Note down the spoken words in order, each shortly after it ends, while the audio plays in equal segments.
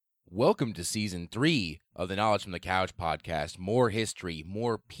Welcome to Season 3 of the Knowledge from the Couch podcast. More history,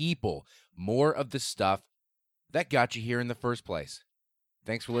 more people, more of the stuff that got you here in the first place.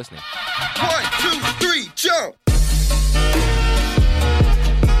 Thanks for listening. 1, 2, 3, jump!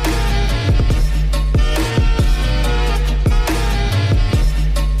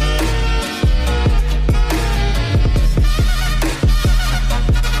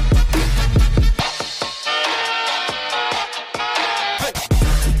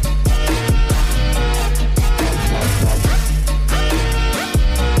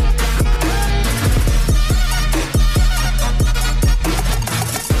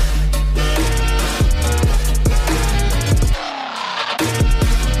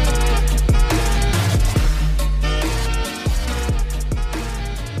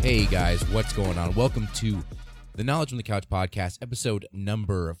 Hey guys, what's going on? Welcome to the Knowledge from the Couch podcast, episode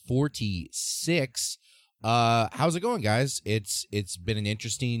number 46. How's it going, guys? It's been an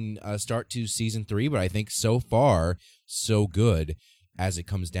interesting start to season 3, but I think so far so good as it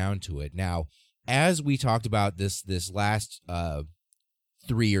comes down to it. Now, as we talked about this last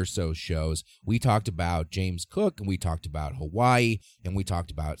 3 or so shows, we talked about James Cook, and we talked about Hawaii, and we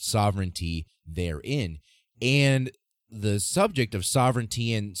talked about sovereignty therein. And the subject of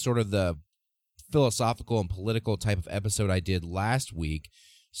sovereignty and sort of the philosophical and political type of episode I did last week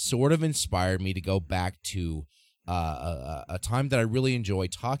sort of inspired me to go back to a time that I really enjoy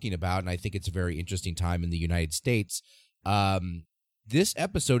talking about, and I think it's a very interesting time in the United States. This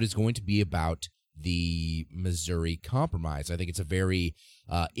episode is going to be about the Missouri Compromise. I think it's a very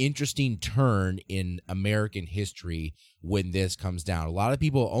interesting turn in American history when this comes down. A lot of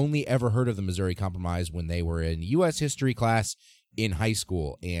people only ever heard of the Missouri Compromise when they were in U.S. history class in high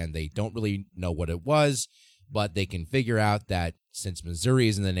school, and they don't really know what it was, but they can figure out that since Missouri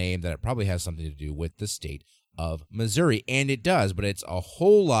is in the name, that it probably has something to do with the state of Missouri, and it does, but it's a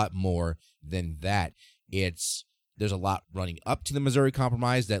whole lot more than that. There's a lot running up to the Missouri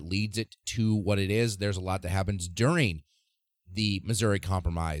Compromise that leads it to what it is. There's a lot that happens during the Missouri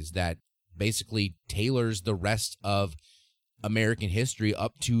Compromise that basically tailors the rest of American history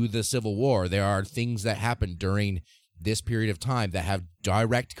up to the Civil War. There are things that happen during this period of time that have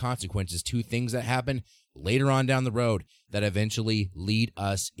direct consequences to things that happen later on down the road that eventually lead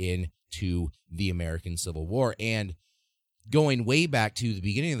us into the American Civil War. And going way back to the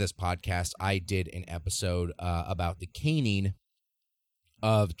beginning of this podcast, I did an episode about the caning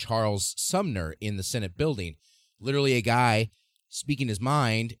of Charles Sumner in the Senate building. Literally a guy speaking his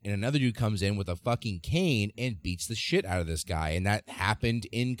mind, and another dude comes in with a fucking cane and beats the shit out of this guy. And that happened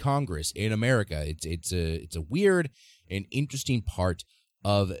in Congress in America. It's a weird and interesting part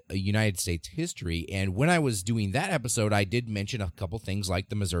of United States history. And when I was doing that episode, I did mention a couple things like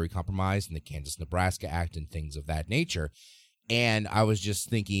the Missouri Compromise and the Kansas-Nebraska Act and things of that nature. And I was just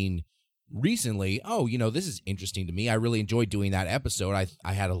thinking recently, this is interesting to me. I really enjoyed doing that episode.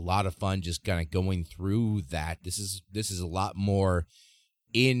 I had a lot of fun just kind of going through that. This is a lot more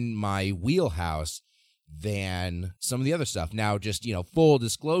in my wheelhouse than some of the other stuff. Now, just, full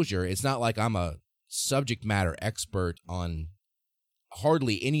disclosure, it's not like I'm a subject matter expert on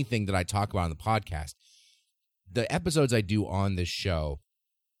hardly anything that I talk about on the podcast. The episodes I do on this show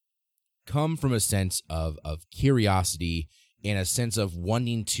come from a sense of curiosity and a sense of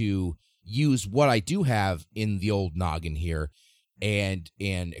wanting to use what I do have in the old noggin here and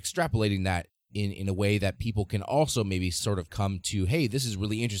extrapolating that in a way that people can also maybe sort of come to, hey, this is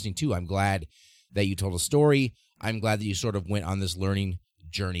really interesting too. I'm glad that you told a story. I'm glad that you sort of went on this learning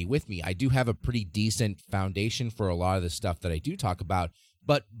journey with me. I do have a pretty decent foundation for a lot of the stuff that I do talk about,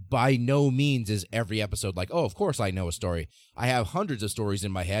 but by no means is every episode like, oh, of course I know a story. I have hundreds of stories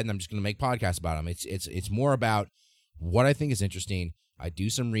in my head, and I'm just going to make podcasts about them. It's more about what I think is interesting. I do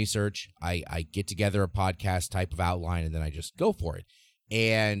some research. I get together a podcast type of outline, and then I just go for it.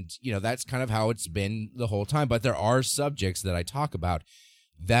 And, that's kind of how it's been the whole time. But there are subjects that I talk about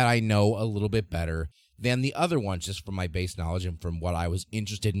that I know a little bit better than the other ones, just from my base knowledge and from what I was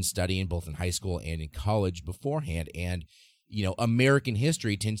interested in studying both in high school and in college beforehand. And, American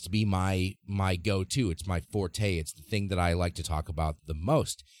history tends to be my go-to. It's my forte. It's the thing that I like to talk about the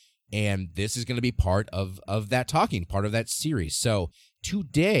most. And this is going to be part of that talking, part of that series. So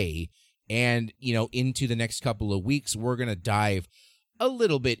today and, into the next couple of weeks, we're going to dive a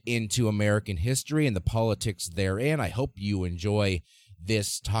little bit into American history and the politics therein. I hope you enjoy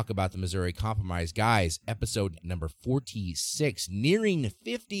this talk about the Missouri Compromise. Guys, episode number 46, nearing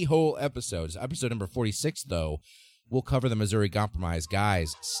 50 whole episodes. Episode number 46, though, will cover the Missouri Compromise.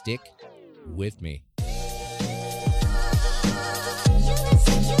 Guys, stick with me.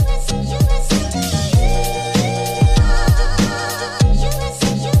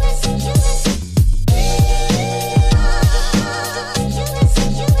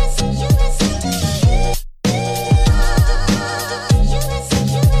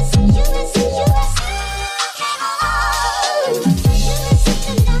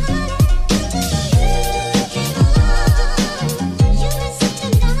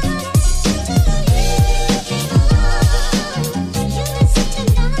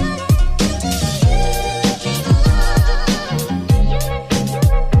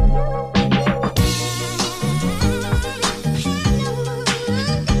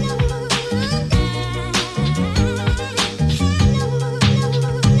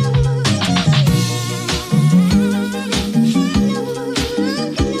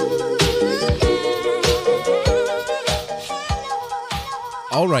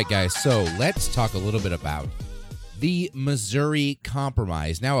 All right, guys, so let's talk a little bit about the Missouri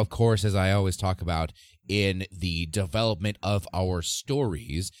Compromise. Now, of course, as I always talk about in the development of our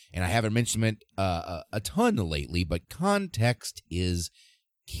stories, and I haven't mentioned it a ton lately, but context is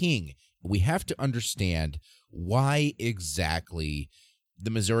king. We have to understand why exactly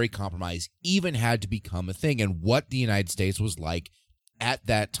the Missouri Compromise even had to become a thing and what the United States was like at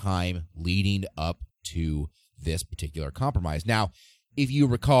that time leading up to this particular compromise. Now, if you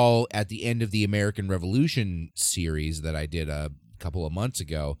recall, at the end of the American Revolution series that I did a couple of months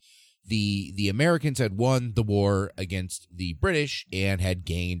ago, the Americans had won the war against the British and had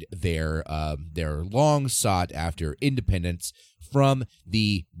gained their long sought after independence from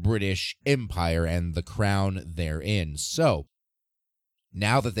the British Empire and the crown therein. So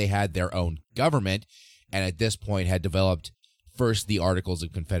now that they had their own government, and at this point had developed first the Articles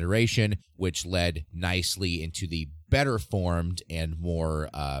of Confederation, which led nicely into the better formed and more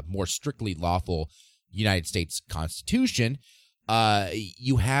strictly lawful United States Constitution,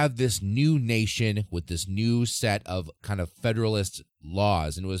 you have this new nation with this new set of kind of federalist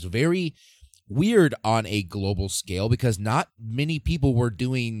laws. And it was very weird on a global scale because not many people were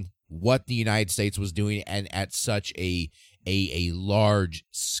doing what the United States was doing and at such a large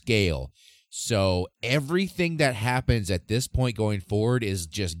scale. So everything that happens at this point going forward is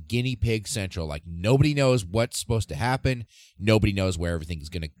just guinea pig central. Like, nobody knows what's supposed to happen. Nobody knows where everything's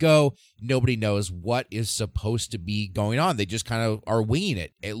going to go. Nobody knows what is supposed to be going on. They just kind of are winging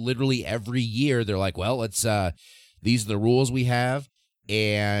it. Literally every year they're like, well, let's these are the rules we have,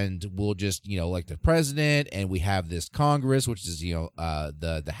 and we'll just, elect the president, and we have this Congress, which is,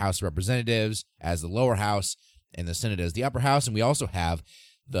 the House of Representatives as the lower house and the Senate as the upper house, and we also have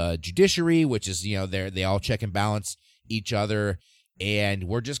the judiciary, which is, they all check and balance each other, and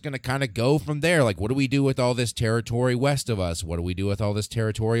we're just going to kind of go from there. Like, what do we do with all this territory west of us? What do we do with all this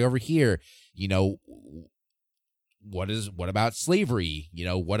territory over here? What about slavery?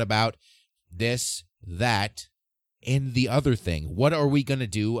 What about this, that, and the other thing? What are we going to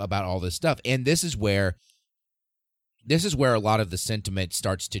do about all this stuff? And this is where a lot of the sentiment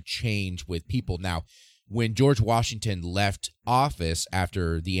starts to change with people. Now, when George Washington left office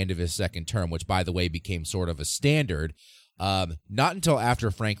after the end of his second term, which, by the way, became sort of a standard, not until after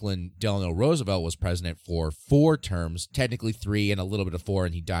Franklin Delano Roosevelt was president for 4 terms, technically 3 and a little bit of 4,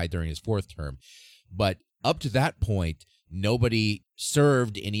 and he died during his 4th term. But up to that point, nobody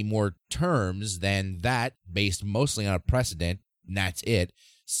served any more terms than that, based mostly on a precedent, and that's it,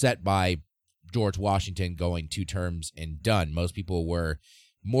 set by George Washington going 2 terms and done. Most people were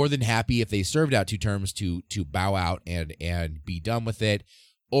more than happy if they served out 2 terms to bow out and be done with it,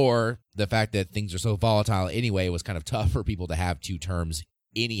 or the fact that things are so volatile anyway, it was kind of tough for people to have 2 terms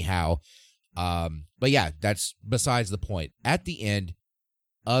anyhow. But yeah, that's besides the point. At the end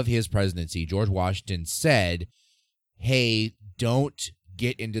of his presidency, George Washington said, hey, don't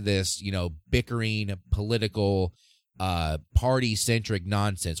get into this, bickering, political, party-centric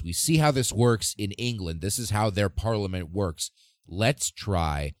nonsense. We see how this works in England. This is how their parliament works. Let's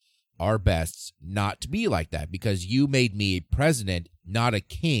try our best not to be like that, because you made me a president, not a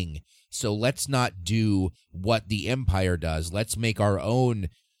king. So let's not do what the empire does. Let's make our own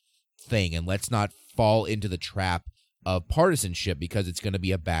thing, and let's not fall into the trap of partisanship, because it's going to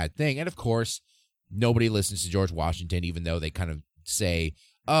be a bad thing. And of course, nobody listens to George Washington, even though they kind of say,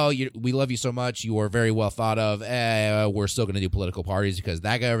 oh, we love you so much, you are very well thought of, we're still going to do political parties because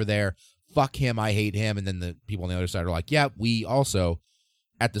that guy over there, fuck him, I hate him. And then the people on the other side are like, yeah, we also,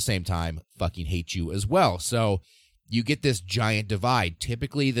 at the same time, fucking hate you as well. So you get this giant divide.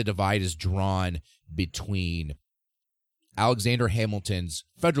 Typically, the divide is drawn between Alexander Hamilton's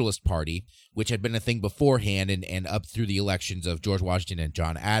Federalist Party, which had been a thing beforehand, and up through the elections of George Washington and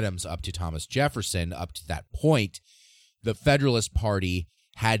John Adams up to Thomas Jefferson. Up to that point, the Federalist Party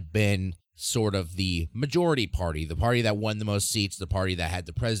had been sort of the majority party, the party that won the most seats, the party that had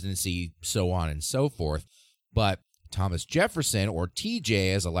the presidency, so on and so forth. But Thomas Jefferson, or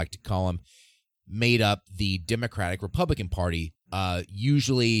TJ as I like to call him, made up the Democratic Republican Party.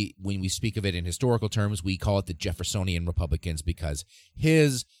 Usually when we speak of it in historical terms, we call it the Jeffersonian Republicans, because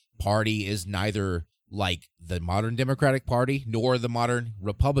his party is neither like the modern Democratic Party nor the modern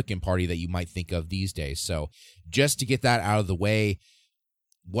Republican Party that you might think of these days. So just to get that out of the way,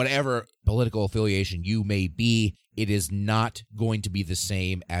 whatever political affiliation you may be, it is not going to be the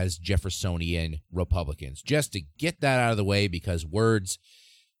same as Jeffersonian Republicans. Just to get that out of the way, because words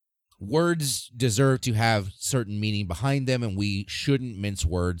deserve to have certain meaning behind them, and we shouldn't mince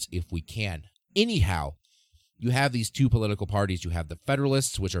words if we can. Anyhow, you have these 2 political parties. You have the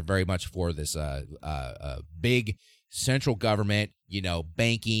Federalists, which are very much for this big central government,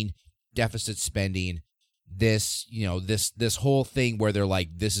 banking, deficit spending, this whole thing where they're like,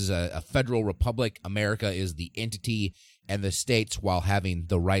 this is a federal republic. America is the entity, and the states, while having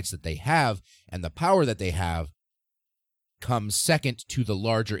the rights that they have and the power that they have, comes second to the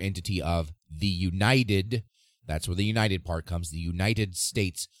larger entity of the United. That's where the United part comes, the United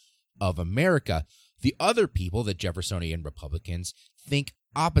States of America. The other people, the Jeffersonian Republicans, think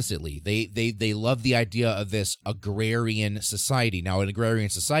oppositely. They love the idea of this agrarian society. Now, an agrarian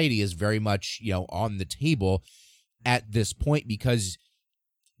society is very much, on the table at this point because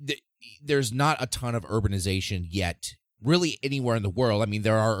there's not a ton of urbanization yet, really anywhere in the world. I mean,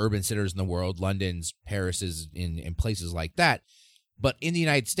 there are urban centers in the world, London's, Paris's, in places like that. But in the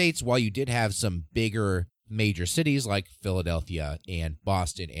United States, while you did have some bigger major cities like Philadelphia and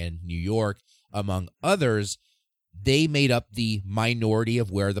Boston and New York, among others, they made up the minority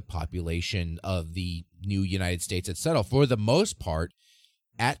of where the population of the new United States had settled. For the most part,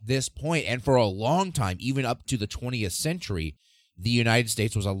 at this point, and for a long time, even up to the 20th century, the United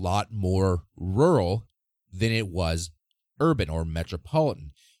States was a lot more rural than it was urban or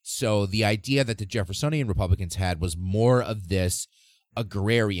metropolitan. So the idea that the Jeffersonian Republicans had was more of this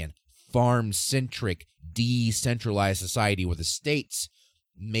agrarian, farm-centric, decentralized society where the states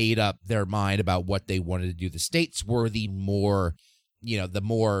made up their mind about what they wanted to do. The states were the more,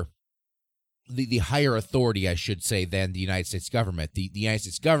 the higher authority, I should say, than the United States government. The United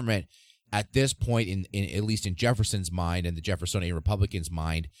States government, at this point, in at least in Jefferson's mind and the Jeffersonian Republicans'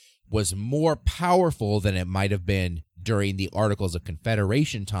 mind, was more powerful than it might have been during the Articles of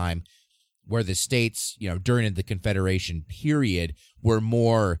Confederation time, where the states, during the Confederation period, were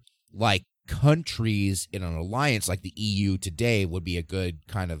more like countries in an alliance. Like the EU today would be a good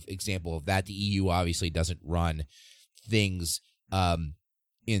kind of example of that. The EU obviously doesn't run things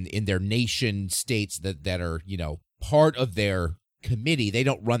in their nation states that are, part of their committee. They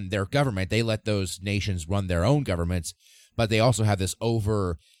don't run their government. They let those nations run their own governments, but they also have this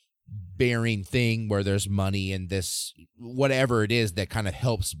overbearing thing where there's money and this whatever it is that kind of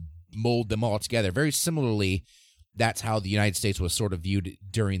helps mold them all together. Very similarly, that's how the United States was sort of viewed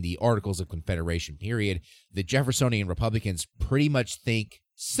during the Articles of Confederation period. The Jeffersonian Republicans pretty much think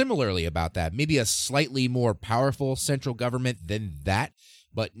similarly about that. Maybe a slightly more powerful central government than that,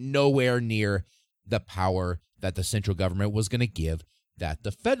 but nowhere near the power that the central government was going to give that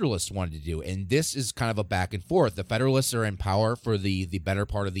the Federalists wanted to do. And this is kind of a back and forth. The Federalists are in power for the better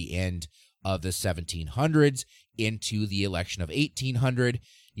part of the end of the 1700s into the election of 1800.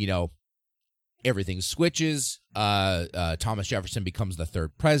 Everything switches. Thomas Jefferson becomes the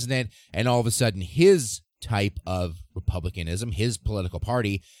third president, and all of a sudden his type of republicanism, his political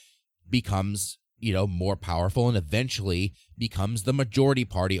party, becomes, more powerful and eventually becomes the majority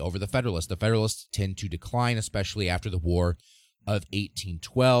party over the Federalists. The Federalists tend to decline, especially after the War of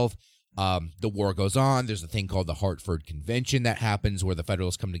 1812. The war goes on. There's a thing called the Hartford Convention that happens where the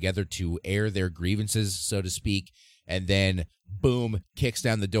Federalists come together to air their grievances, so to speak. And then, boom, kicks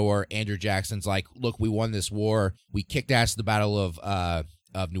down the door. Andrew Jackson's like, look, we won this war. We kicked ass at the Battle of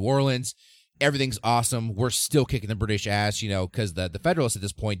New Orleans. Everything's awesome. We're still kicking the British ass, because the Federalists at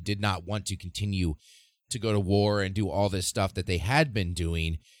this point did not want to continue to go to war and do all this stuff that they had been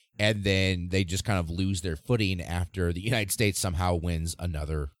doing. And then they just kind of lose their footing after the United States somehow wins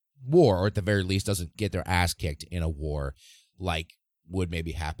another war, or at the very least doesn't get their ass kicked in a war like would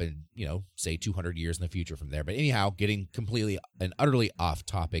maybe happen, say 200 years in the future from there. But anyhow, getting completely and utterly off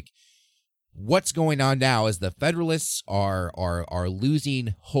topic, what's going on now is the Federalists are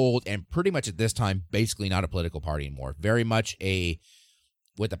losing hold, and pretty much at this time, basically not a political party anymore. Very much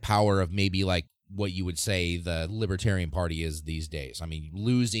with the power of maybe like what you would say the Libertarian Party is these days. I mean,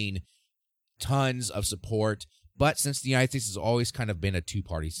 losing tons of support. But since the United States has always kind of been a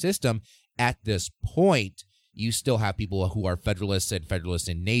two-party system, at this point, you still have people who are Federalists and Federalists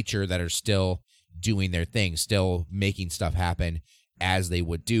in nature that are still doing their thing, still making stuff happen as they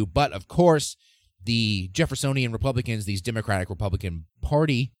would do. But, of course, the Jeffersonian Republicans, these Democratic Republican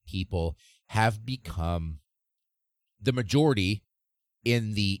Party people, have become the majority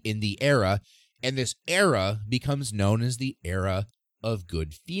in the era, and this era becomes known as the era of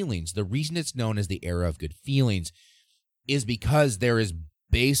good feelings. The reason it's known as the era of good feelings is because there is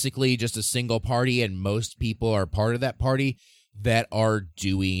basically just a single party, and most people are part of that party that are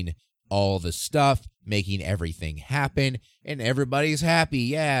doing all the stuff, making everything happen, and everybody's happy.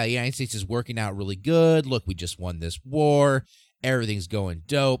 Yeah, the United States is working out really good. Look, we just won this war. Everything's going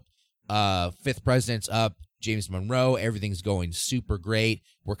dope. Fifth president's up, James Monroe. Everything's going super great.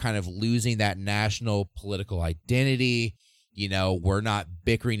 We're kind of losing that national political identity. We're not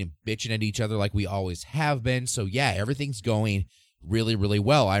bickering and bitching at each other like we always have been. So, yeah, everything's going really, really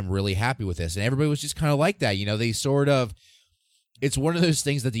well. I'm really happy with this. And everybody was just kind of like that. They sort of, it's one of those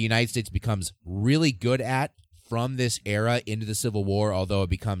things that the United States becomes really good at from this era into the Civil War, although it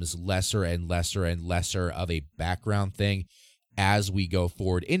becomes lesser and lesser and lesser of a background thing as we go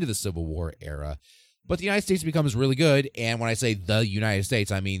forward into the Civil War era. But the United States becomes really good, and when I say the United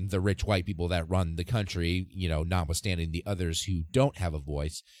States, I mean the rich white people that run the country, notwithstanding the others who don't have a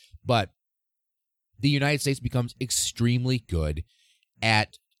voice. But the United States becomes extremely good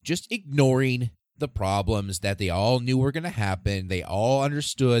at just ignoring the problems that they all knew were going to happen. They all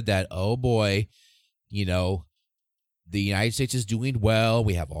understood that, oh boy, the United States is doing well.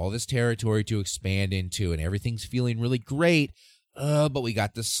 We have all this territory to expand into, and everything's feeling really great. But we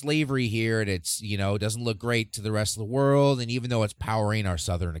got the slavery here, and it's, doesn't look great to the rest of the world. And even though it's powering our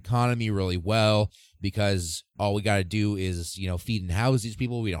southern economy really well, because all we got to do is, feed and house these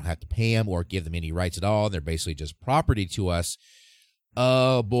people. We don't have to pay them or give them any rights at all. They're basically just property to us.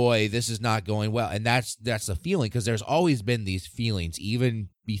 Oh boy, this is not going well. And that's the feeling, because there's always been these feelings, even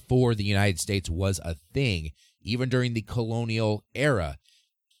before the United States was a thing, even during the colonial era,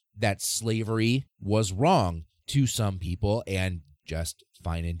 that slavery was wrong to some people and just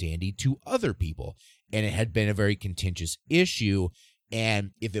fine and dandy to other people. And it had been a very contentious issue.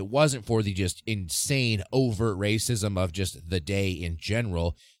 And if it wasn't for the just insane overt racism of just the day in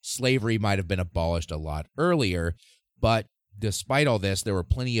general, slavery might have been abolished a lot earlier. But despite all this, there were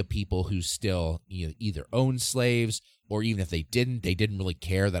plenty of people who still either owned slaves, or even if they didn't really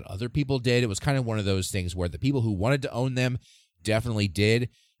care that other people did. It was kind of one of those things where the people who wanted to own them definitely did,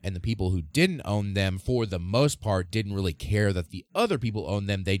 and the people who didn't own them, for the most part, didn't really care that the other people owned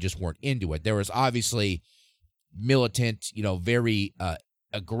them. They just weren't into it. There was obviously militant, very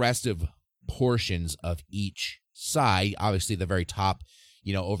aggressive portions of each side. Obviously, the very top,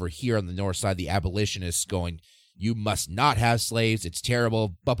 over here on the north side, the abolitionists going, you must not have slaves. It's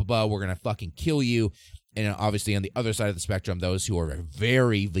terrible. Blah, blah, blah. We're going to fucking kill you. And obviously on the other side of the spectrum, those who are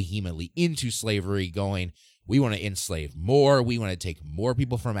very vehemently into slavery going, we want to enslave more. We want to take more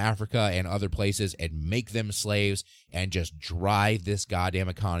people from Africa and other places and make them slaves and just drive this goddamn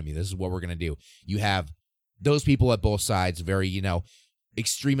economy. This is what we're going to do. You have those people at both sides, very,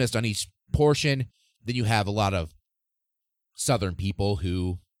 extremist on each portion. Then you have a lot of Southern people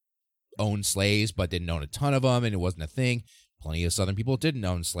who owned slaves but didn't own a ton of them, and it wasn't a thing. Plenty of Southern people didn't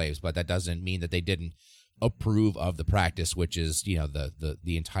own slaves, but that doesn't mean that they didn't approve of the practice, which is,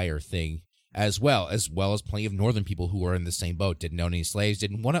 the entire thing, as well as plenty of Northern people who were in the same boat, didn't own any slaves,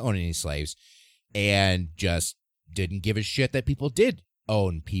 didn't want to own any slaves, and just didn't give a shit that people did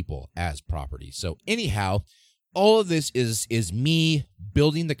own people as property. So anyhow, all of this is me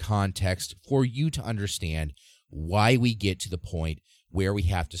building the context for you to understand why we get to the point where we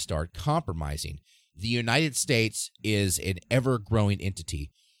have to start compromising. The United States is an ever-growing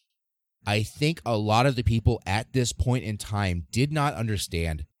entity. I think a lot of the people at this point in time did not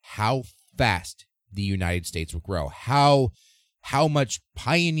understand how fast the United States would grow, how much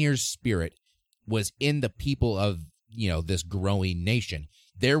pioneer spirit was in the people of, this growing nation.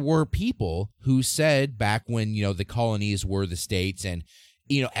 There were people who said back when, the colonies were the states, and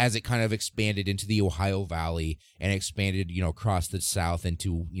as it kind of expanded into the Ohio Valley and expanded, across the South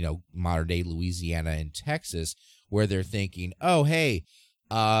into, modern day Louisiana and Texas, where they're thinking, oh, hey,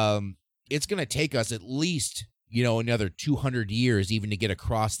 it's going to take us at least, another 200 years even to get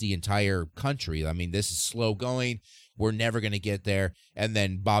across the entire country. I mean, this is slow going. We're never going to get there. And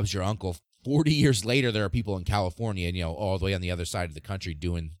then Bob's your uncle. 40 years later, there are people in California, all the way on the other side of the country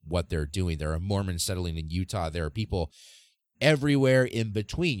doing what they're doing. There are Mormons settling in Utah. There are people everywhere in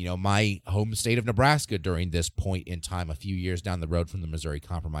between. My home state of Nebraska during this point in time, a few years down the road from the Missouri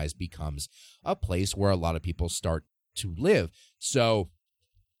Compromise, becomes a place where a lot of people start to live. So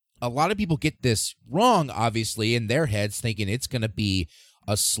a lot of people get this wrong, obviously, in their heads, thinking it's going to be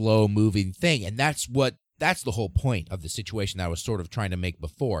a slow moving thing. And that's the whole point of the situation that I was sort of trying to make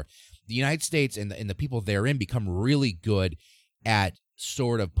before. The United States and the people therein become really good at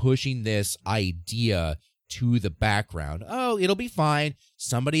sort of pushing this idea to the background. Oh, it'll be fine.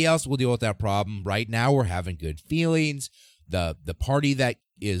 Somebody else will deal with that problem. Right now, we're having good feelings. The party that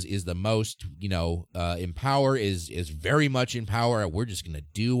is the most, in power is very much in power. We're just going to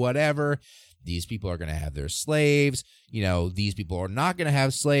do whatever. These people are going to have their slaves. These people are not going to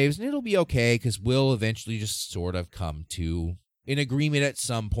have slaves, and it'll be okay because we'll eventually just sort of come to an agreement at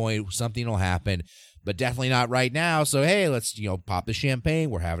some point. Something will happen, but definitely not right now. So, hey, let's, pop the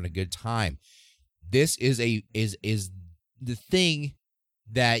champagne. We're having a good time. This is the thing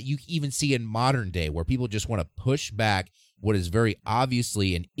that you even see in modern day, where people just want to push back what is very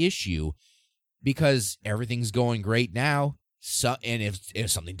obviously an issue, because everything's going great now. So, and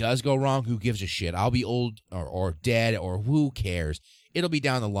if something does go wrong, who gives a shit? I'll be old or dead, or who cares? It'll be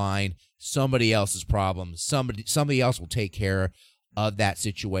down the line. Somebody else's problem. Somebody else will take care of that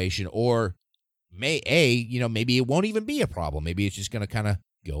situation. Or maybe it won't even be a problem. Maybe it's just going to kind of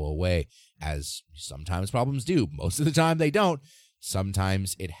go away, as sometimes problems do. Most of the time they don't.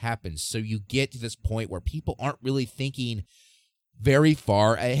 Sometimes it happens. So you get to this point where people aren't really thinking very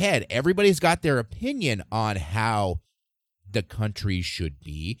far ahead. Everybody's got their opinion on how the country should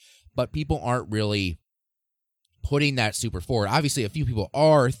be, but people aren't really putting that super forward. Obviously, a few people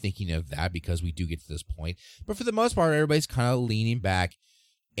are thinking of that, because we do get to this point, but for the most part, everybody's kind of leaning back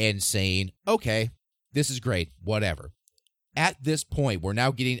and saying, okay, this is great, whatever. At this point, we're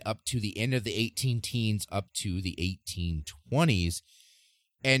now getting up to the end of the 18 teens, up to the 1820s,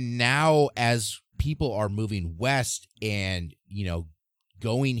 and now as people are moving west and,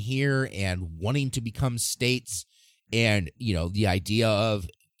 going here and wanting to become states, and, the idea of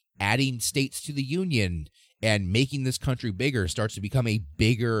adding states to the Union and making this country bigger starts to become a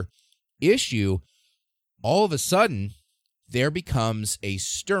bigger issue, all of a sudden, there becomes a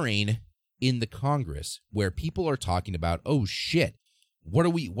stirring in the Congress where people are talking about, oh, shit, what are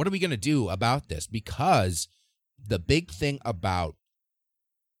we going to do about this? Because the big thing about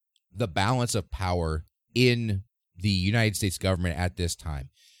the balance of power in the United States government at this time,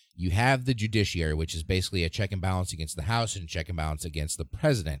 you have the judiciary, which is basically a check and balance against the House and check and balance against the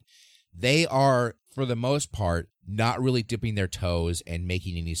president. They are, for the most part, not really dipping their toes and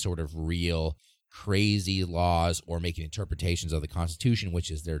making any sort of real crazy laws or making interpretations of the Constitution, which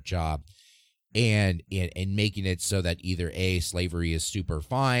is their job, and making it so that either A, slavery is super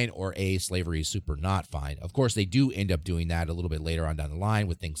fine, or A, slavery is super not fine. Of course, they do end up doing that a little bit later on down the line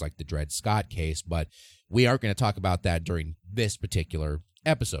with things like the Dred Scott case, but we aren't going to talk about that during this particular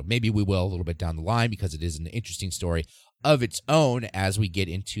episode. Maybe we will a little bit down the line, because it is an interesting story of its own as we get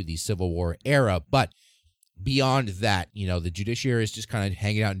into the Civil War era. But beyond that, the judiciary is just kind of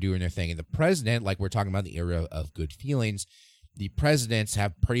hanging out and doing their thing. And the president, like we're talking about the era of good feelings, the presidents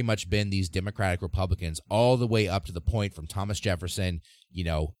have pretty much been these Democratic Republicans all the way up to the point from Thomas Jefferson,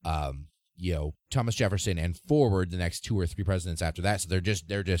 Thomas Jefferson and forward, the next 2 or 3 presidents after that. So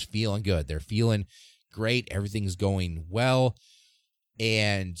they're just feeling good. They're feeling great. Everything's going well.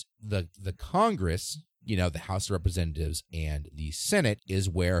 And the Congress, the House of Representatives and the Senate, is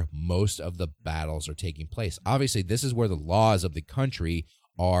where most of the battles are taking place. Obviously, this is where the laws of the country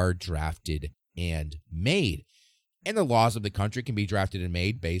are drafted and made. And the laws of the country can be drafted and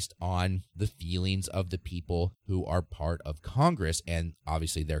made based on the feelings of the people who are part of Congress, and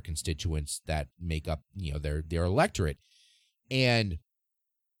obviously their constituents that make up, their electorate. And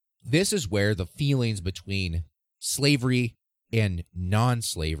this is where the feelings between slavery and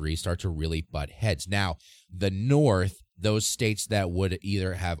non-slavery start to really butt heads. Now, the North, those states that would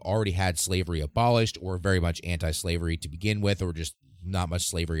either have already had slavery abolished or very much anti-slavery to begin with, or just not much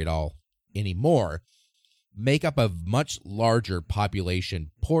slavery at all anymore, make up a much larger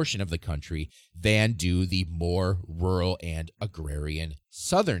population portion of the country than do the more rural and agrarian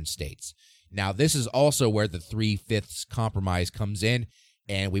southern states. Now, this is also where the 3/5 compromise comes in,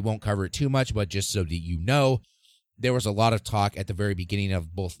 and we won't cover it too much, but just so that you know, there was a lot of talk at the very beginning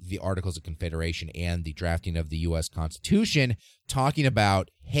of both the Articles of Confederation and the drafting of the U.S. Constitution, talking about,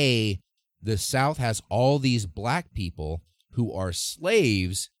 hey, the South has all these black people who are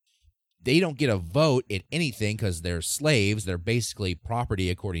slaves. They don't get a vote at anything because they're slaves. They're basically property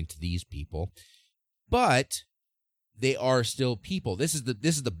according to these people, but they are still people. This is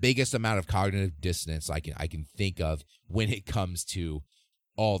the biggest amount of cognitive dissonance I can think of when it comes to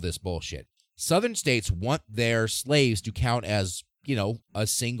all this bullshit. Southern states want their slaves to count as, a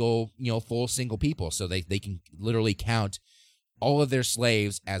single, full single people, so they can literally count all of their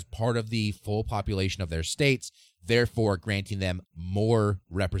slaves as part of the full population of their states, therefore granting them more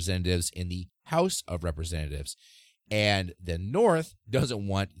representatives in the House of Representatives. And the North doesn't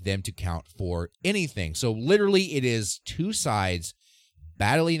want them to count for anything. So literally it is two sides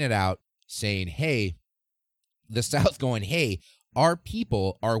battling it out, saying, hey, the South going, hey, our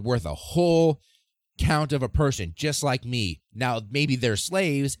people are worth a whole count of a person, just like me. Now, maybe they're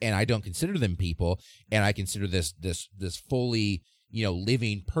slaves, and I don't consider them people, and I consider this fully,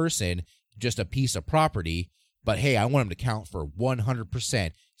 living person just a piece of property. But hey, I want them to count for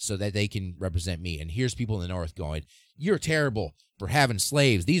 100% so that they can represent me. And here's people in the North going, you're terrible for having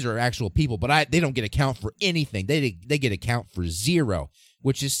slaves. These are actual people, but they don't get a count for anything. They get a count for zero,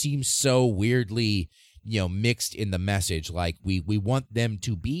 which just seems so weirdly, mixed in the message. Like we want them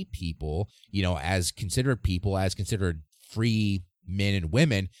to be people, as considered free men and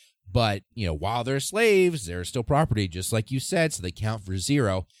women. But, while they're slaves, they're still property, just like you said, so they count for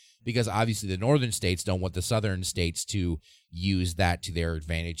zero, because obviously the northern states don't want the southern states to use that to their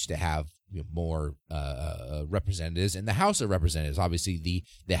advantage to have more representatives in the House of Representatives. Obviously,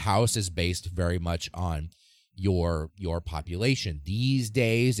 the House is based very much on your population. These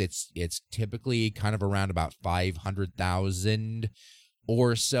days, it's typically kind of around about 500,000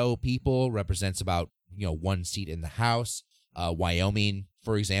 or so people, represents about one seat in the House. Wyoming,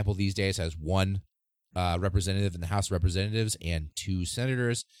 for example, these days has one representative in the House of Representatives and 2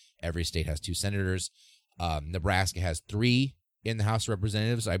 senators. Every state has 2 senators. Nebraska has 3 in the House of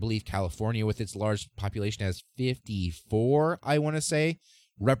Representatives. I believe California, with its large population, has 54, I want to say,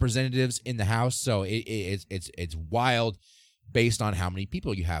 representatives in the House. So it's wild based on how many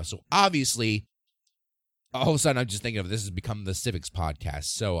people you have. So obviously, all of a sudden, I'm just thinking of this has become the Civics podcast.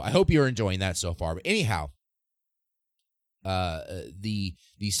 So I hope you're enjoying that so far. But anyhow, the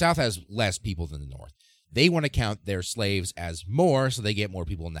South has less people than the North. They want to count their slaves as more, so they get more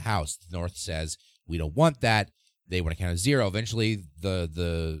people in the House. The North says, we don't want that. They want to count as 0. Eventually,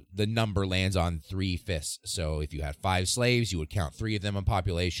 the number lands on 3/5. So if you had 5 slaves, you would count 3 of them in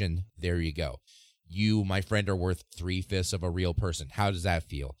population. There you go. You, my friend, are worth 3/5 of a real person. How does that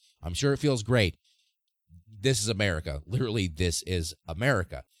feel? I'm sure it feels great. This is America. Literally, this is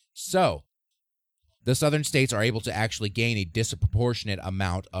America. So the southern states are able to actually gain a disproportionate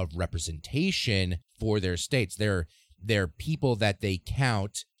amount of representation for their states. Their people that they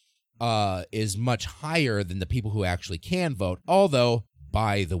count is much higher than the people who actually can vote. Although,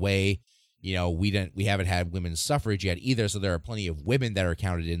 by the way, we haven't had women's suffrage yet either, so there are plenty of women that are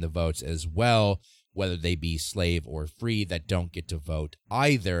counted in the votes as well, whether they be slave or free, that don't get to vote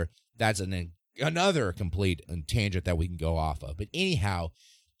either. That's another complete tangent that we can go off of. But anyhow,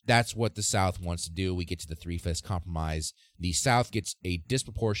 that's what the South wants to do. We get to the 3/5 compromise. The South gets a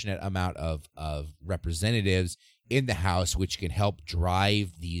disproportionate amount of representatives in the House, which can help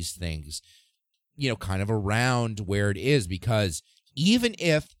drive these things, kind of around where it is. Because even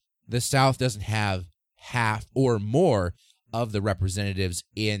if the South doesn't have half or more of the representatives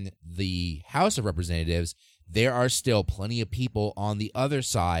in the House of Representatives, there are still plenty of people on the other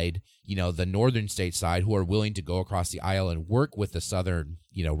side, the northern state side, who are willing to go across the aisle and work with the southern,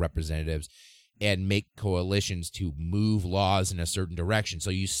 representatives and make coalitions to move laws in a certain direction. So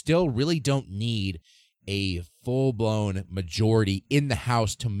you still really don't need a full-blown majority in the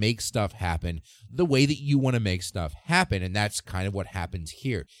House to make stuff happen the way that you want to make stuff happen, and that's kind of what happens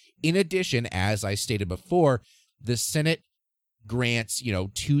here. In addition, as I stated before, the Senate grants,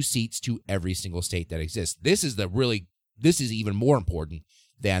 2 seats to every single state that exists. This is even more important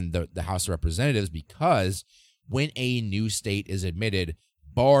than the House of Representatives, because when a new state is admitted,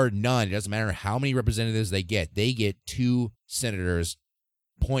 bar none, it doesn't matter how many representatives they get 2 senators,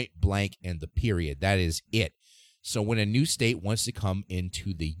 point blank, and the period. That is it. So when a new state wants to come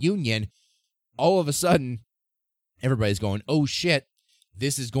into the Union, all of a sudden, everybody's going, oh shit,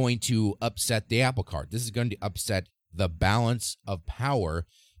 this is going to upset the apple cart. This is going to upset the balance of power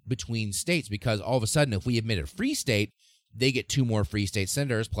between states, because all of a sudden, if we admit a free state, they get 2 more free state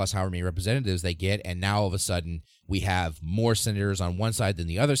senators plus however many representatives they get, and now all of a sudden we have more senators on one side than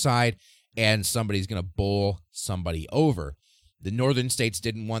the other side, and somebody's going to bowl somebody over. The northern states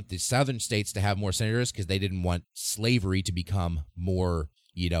didn't want the southern states to have more senators because they didn't want slavery to become more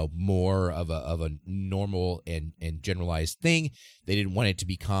of a normal and generalized thing. They didn't want it to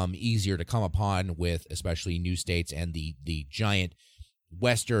become easier to come upon with especially new states and the giant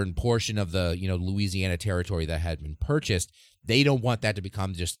western portion of the, Louisiana territory that had been purchased. They don't want that to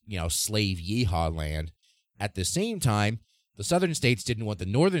become just, slave yeehaw land. At the same time, the southern states didn't want the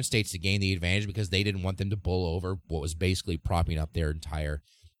northern states to gain the advantage because they didn't want them to bull over what was basically propping up their entire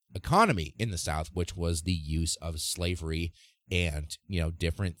economy in the South, which was the use of slavery and,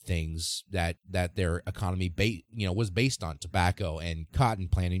 different things that their economy, was based on. Tobacco and cotton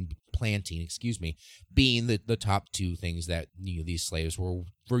planting, being the top 2 things that, these slaves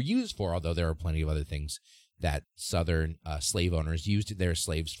were used for, although there are plenty of other things that southern slave owners used their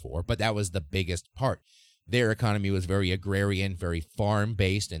slaves for, but that was the biggest part. Their economy was very agrarian, very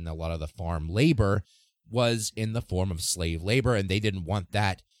farm-based, and a lot of the farm labor was in the form of slave labor, and they didn't want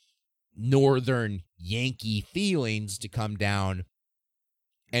that northern Yankee feelings to come down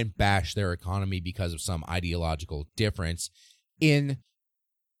and bash their economy because of some ideological difference in,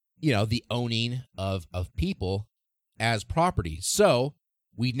 the owning of people as property. So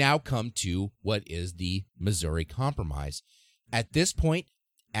we now come to what is the Missouri Compromise. At this point,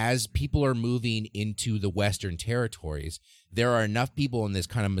 as people are moving into the Western territories, there are enough people in this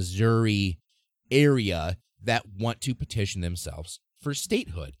kind of Missouri area that want to petition themselves for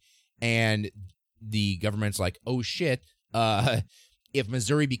statehood. And the government's like, oh shit, if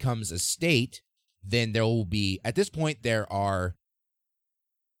Missouri becomes a state, then there will be, at this point, there are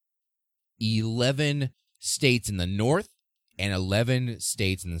 11 states in the north and 11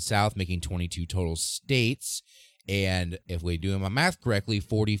 states in the south, making 22 total states. And if we're doing my math correctly,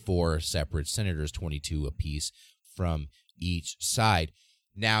 44 separate senators, 22 apiece from each side.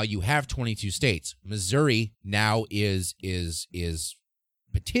 Now you have 22 states. Missouri now is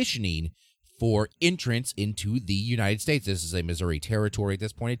petitioning for entrance into the United States. This is a Missouri territory at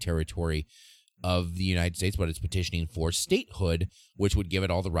this point, a territory of the United States, but it's petitioning for statehood, which would give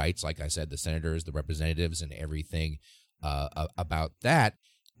it all the rights, like I said, the senators, the representatives, and everything about that.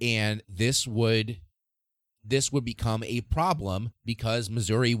 And this would become a problem because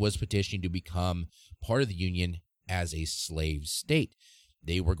Missouri was petitioning to become part of the Union as a slave state.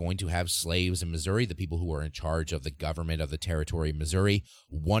 They were going to have slaves in Missouri. The people who were in charge of the government of the territory of Missouri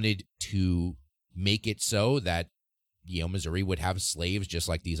wanted to make it so that, Missouri would have slaves just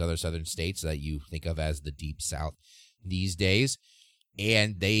like these other southern states that you think of as the Deep South these days.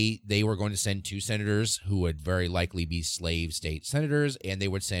 And they were going to send 2 senators who would very likely be slave state senators, and they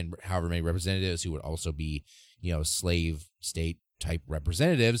would send however many representatives who would also be, slave state type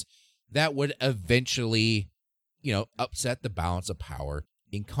representatives that would eventually, upset the balance of power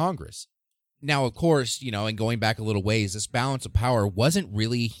in Congress. Now, of course, and going back a little ways, this balance of power wasn't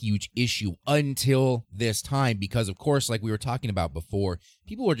really a huge issue until this time because, of course, like we were talking about before,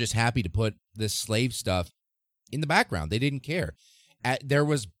 people were just happy to put this slave stuff in the background. They didn't care. There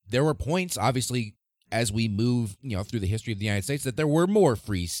were points, obviously, as we move, through the history of the United States, that there were more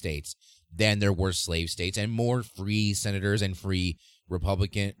free states than there were slave states, and more free senators and free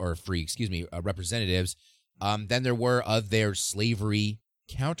representatives than there were of their slavery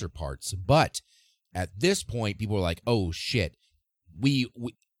counterparts. But at this point, people were like, oh shit,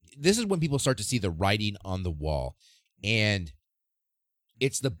 this is when people start to see the writing on the wall. And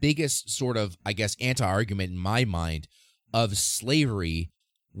it's the biggest sort of, I guess, anti-argument in my mind of slavery,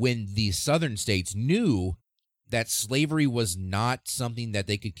 when the southern states knew that slavery was not something that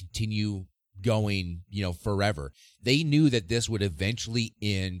they could continue going, forever. They knew that this would eventually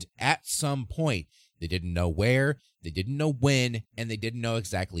end at some point. They didn't know where, they didn't know when, and they didn't know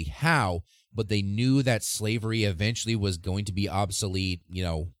exactly how, but they knew that slavery eventually was going to be obsolete,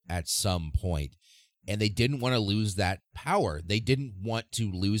 at some point. And they didn't want to lose that power. They didn't want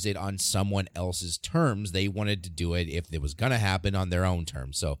to lose it on someone else's terms. They wanted to do it, if it was going to happen, on their own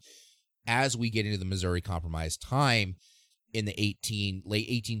terms. So as we get into the Missouri Compromise time in the late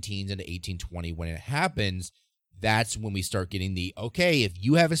 18 teens into 1820, when it happens, that's when we start getting okay, if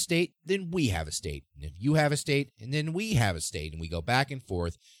you have a state, then we have a state. And if you have a state, and then we have a state. And we go back and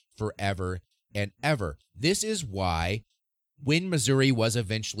forth forever and ever. This is why when Missouri was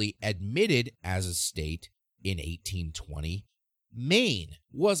eventually admitted as a state in 1820, Maine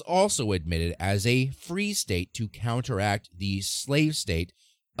was also admitted as a free state to counteract the slave state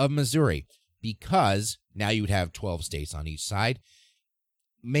of Missouri, because now you would have 12 states on each side.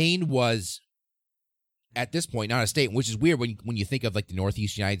 Maine was, at this point, not a state, which is weird when you think of like the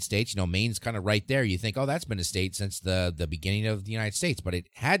Northeast United States. Maine's kind of right there. You think, oh, that's been a state since the beginning of the United States, but it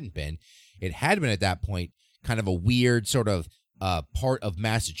hadn't been. It had been at that point kind of a weird sort of part of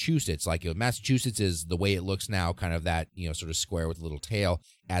Massachusetts. Like Massachusetts is the way it looks now, kind of that, sort of square with a little tail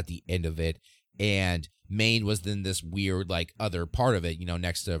at the end of it. And Maine was then this weird like other part of it,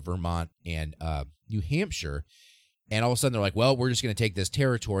 next to Vermont and New Hampshire. And all of a sudden they're like, well, we're just going to take this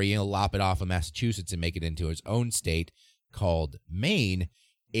territory and lop it off of Massachusetts and make it into its own state called Maine.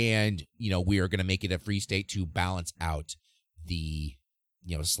 And, we are going to make it a free state to balance out the,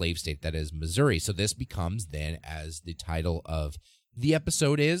 slave state that is Missouri. So this becomes then, as the title of the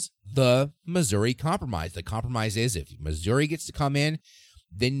episode is, the Missouri Compromise. The compromise is if Missouri gets to come in,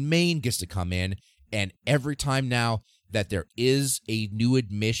 then Maine gets to come in. And every time now that there is a new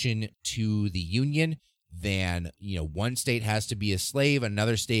admission to the Union, then, one state has to be a slave,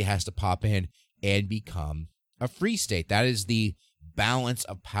 another state has to pop in and become a free state. That is the balance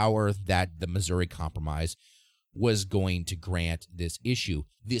of power that the Missouri Compromise was going to grant this issue.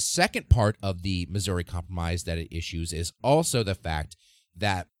 The second part of the Missouri Compromise that it issues is also the fact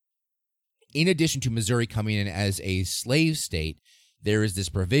that in addition to Missouri coming in as a slave state, there is this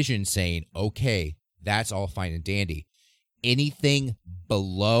provision saying, okay, that's all fine and dandy. Anything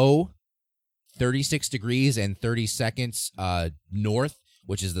below 36 degrees and 30 seconds north,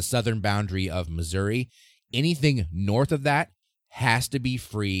 which is the southern boundary of Missouri, anything north of that has to be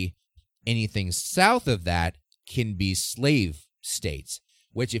free. Anything south of that can be slave states.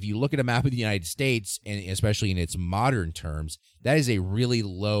 which if you look at a map of the United States, and especially in its modern terms, that is a really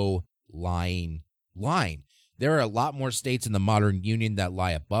low lying line. There are a lot more states in the modern union that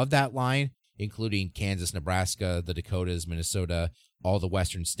lie above that line, including Kansas, Nebraska, the Dakotas, Minnesota, all the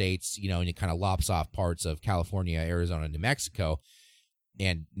western states, and it kind of lops off parts of California, Arizona, New Mexico,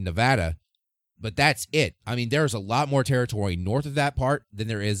 and Nevada. But that's it. I mean, there's a lot more territory north of that part than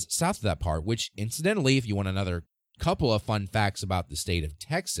there is south of that part, which, incidentally, if you want another couple of fun facts about the state of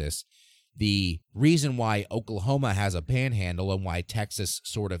Texas, the reason why Oklahoma has a panhandle and why Texas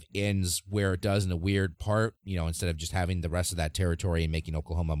sort of ends where it does in a weird part, instead of just having the rest of that territory and making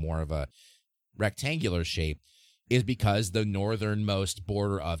Oklahoma more of a rectangular shape, is because the northernmost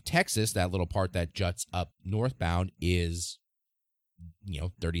border of Texas, that little part that juts up northbound, is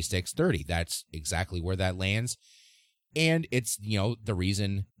 3630. That's exactly where that lands. And it's, the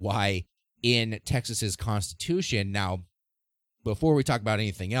reason why in Texas's constitution, now, before we talk about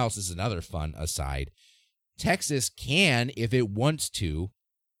anything else, this is another fun aside. Texas can, if it wants to,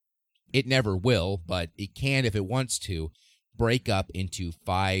 it never will, but it can, if it wants to, break up into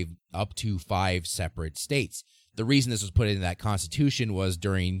up to five separate states. The reason this was put in that constitution was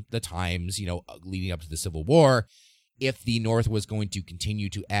during the times, leading up to the Civil War. If the North was going to continue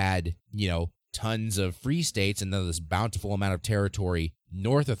to add, tons of free states and then this bountiful amount of territory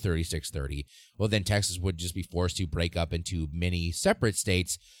north of 3630, well, then Texas would just be forced to break up into many separate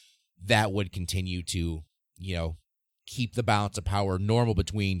states that would continue to, keep the balance of power normal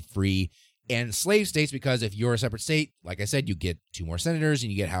between free and slave states, because if you're a separate state, like I said, you get 2 more senators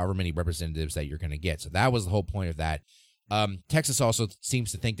and you get however many representatives that you're going to get. So that was the whole point of that. Texas also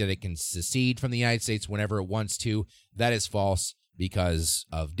seems to think that it can secede from the United States whenever it wants to. That is false because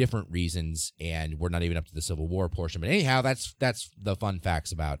of different reasons, and we're not even up to the Civil War portion. But anyhow, that's the fun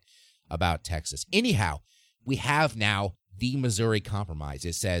facts about Texas. Anyhow, we have now the Missouri Compromise.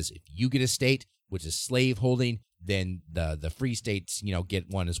 It says if you get a state which is slave holding, then the free states, get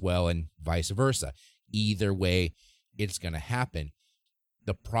one as well, and vice versa. Either way, it's going to happen.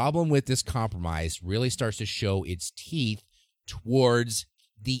 The problem with this compromise really starts to show its teeth towards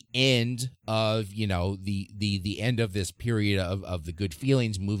the end of, the end of this period of the good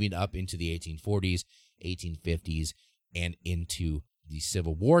feelings, moving up into the 1840s, 1850s, and into the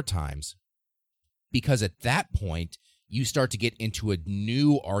Civil War times. Because at that point, you start to get into a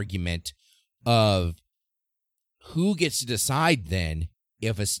new argument of who gets to decide then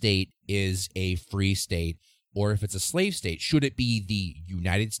if a state is a free state or if it's a slave state. Should it be the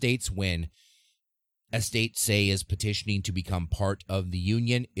United States when a state, say, is petitioning to become part of the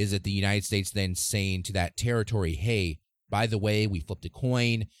Union? Is it the United States then saying to that territory, hey, by the way, we flipped a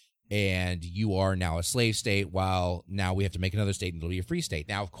coin and you are now a slave state, while now we have to make another state and it'll be a free state?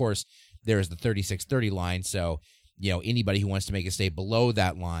 Now, of course, there's the 3630 line, so, anybody who wants to make a state below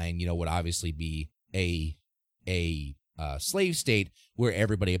that line, would obviously be a slave state, where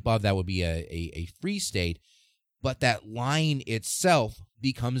everybody above that would be a free state. But that line itself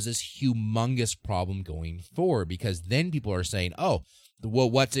becomes this humongous problem going forward, because then people are saying, oh, well,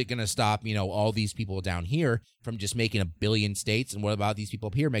 what's it going to stop, all these people down here from just making a billion states? And what about these people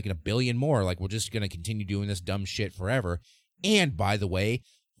up here making a billion more? Like, we're just going to continue doing this dumb shit forever. And by the way,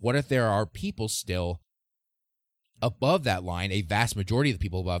 what if there are people still above that line, a vast majority of the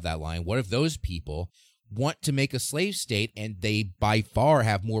people above that line? What if those people want to make a slave state and they by far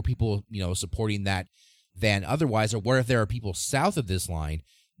have more people, supporting that than otherwise? Or what if there are people south of this line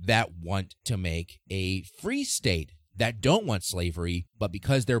that want to make a free state, that don't want slavery, but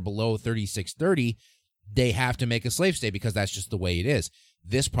because they're below 3630, they have to make a slave state because that's just the way it is?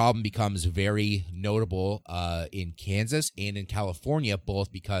 This problem becomes very notable in Kansas and in California,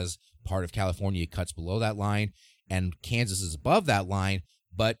 both because part of California cuts below that line and Kansas is above that line.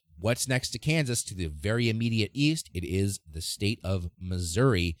 But what's next to Kansas, to the very immediate east? It is the state of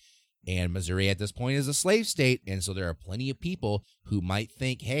Missouri. And Missouri at this point is a slave state. And so there are plenty of people who might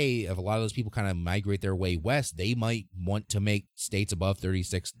think, hey, if a lot of those people kind of migrate their way west, they might want to make states above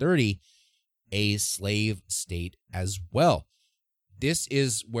 3630 a slave state as well. This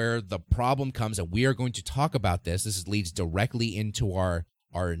is where the problem comes, and we are going to talk about this. This leads directly into our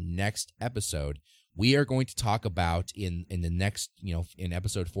next episode. We are going to talk about in the next, in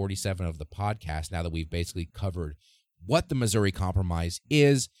episode 47 of the podcast, now that we've basically covered what the Missouri Compromise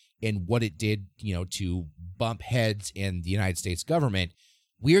is and what it did, to bump heads in the United States government.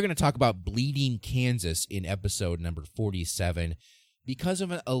 We are going to talk about bleeding Kansas in episode number 47 because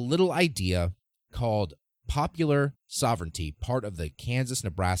of a little idea called popular sovereignty, part of the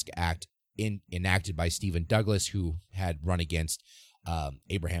Kansas-Nebraska Act enacted by Stephen Douglas, who had run against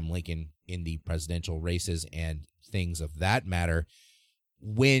Abraham Lincoln in the presidential races and things of that matter.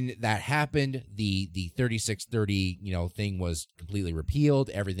 when that happened, the 3630, thing was completely repealed.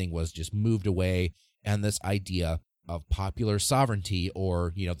 Everything was just moved away. And this idea of popular sovereignty,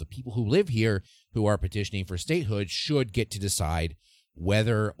 or, the people who live here who are petitioning for statehood should get to decide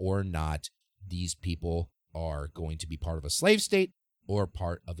whether or not these people are going to be part of a slave state or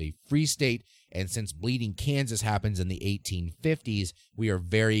part of a free state. And since Bleeding Kansas happens in the 1850s, we are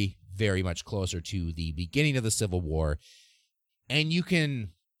very, very much closer to the beginning of the Civil War. And you can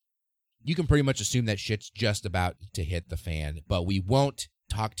pretty much assume that shit's just about to hit the fan, but we won't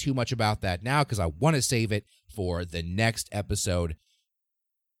talk too much about that now because I want to save it for the next episode.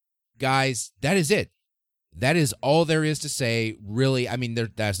 Guys, that is it. That is all there is to say, really. I mean,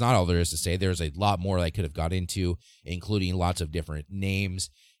 that's not all there is to say. There's a lot more I could have got into, including lots of different names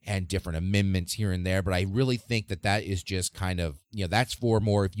and different amendments here and there. But I really think that is just kind of, that's for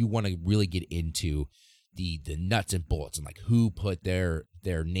more if you want to really get into the nuts and bolts and like who put their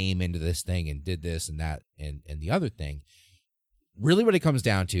name into this thing and did this and that and the other thing. Really what it comes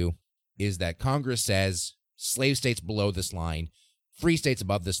down to is that Congress says slave states below this line, free states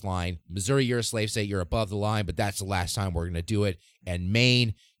above this line. Missouri, you're a slave state, you're above the line, but that's the last time we're going to do it. And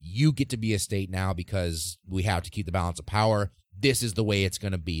Maine, you get to be a state now because we have to keep the balance of power. This is the way it's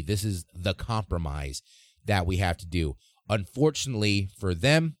going to be. This is the compromise that we have to do. Unfortunately for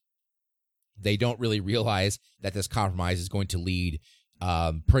them, they don't really realize that this compromise is going to lead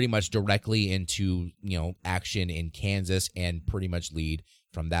pretty much directly into, action in Kansas and pretty much lead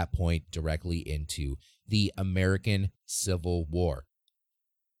from that point directly into the American Civil War.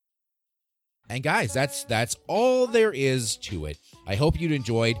 And guys, that's all there is to it. I hope you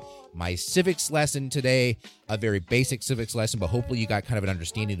enjoyed my civics lesson today, a very basic civics lesson, but hopefully you got kind of an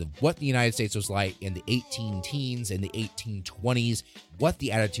understanding of what the United States was like in the 18-teens and the 1820s, what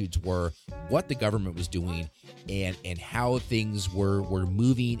the attitudes were, what the government was doing, and how things were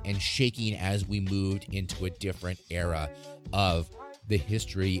moving and shaking as we moved into a different era of the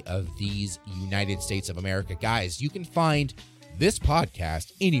history of these United States of America. Guys, you can find this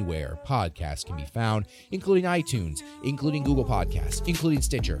podcast anywhere podcasts can be found, including iTunes, including Google Podcasts, including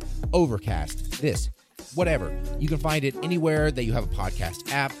Stitcher, Overcast, whatever. You can find it anywhere that you have a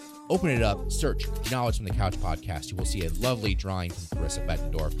podcast app. Open it up, search Knowledge from the Couch podcast. You will see a lovely drawing from Carissa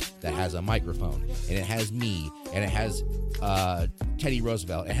Bettendorf that has a microphone, and it has me, and it has Teddy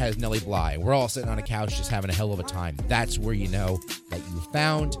Roosevelt, it has Nellie Bly. We're all sitting on a couch just having a hell of a time. That's where you know that you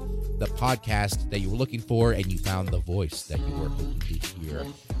found the podcast that you were looking for, and you found the voice that you were hoping to hear.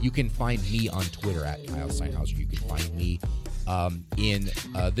 You can find me on Twitter at Kyle Steinhauser. You can find me in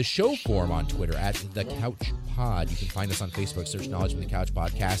the show form on Twitter at The Couch Pod. You can find us on Facebook, search Knowledge from the Couch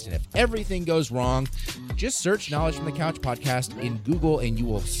Podcast. And if everything goes wrong, just search Knowledge from the Couch Podcast in Google and you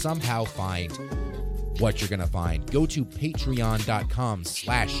will somehow find what you're going to find. Go to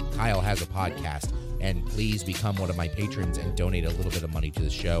patreon.com/Kyle Has a Podcast and please become one of my patrons and donate a little bit of money to the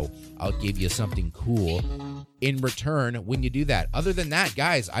show. I'll give you something cool in return when you do that. Other than that,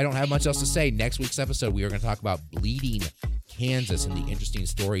 guys, I don't have much else to say. Next week's episode, we are going to talk about Bleeding Kansas and the interesting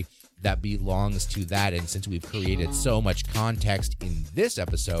story that belongs to that. And since we've created so much context in this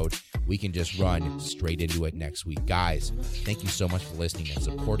episode, we can just run straight into it next week. Guys, thank you so much for listening and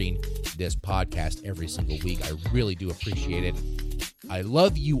supporting this podcast every single week. I really do appreciate it. I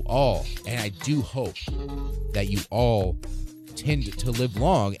love you all, and I do hope that you all tend to live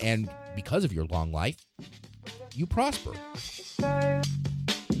long, and because of your long life, you prosper.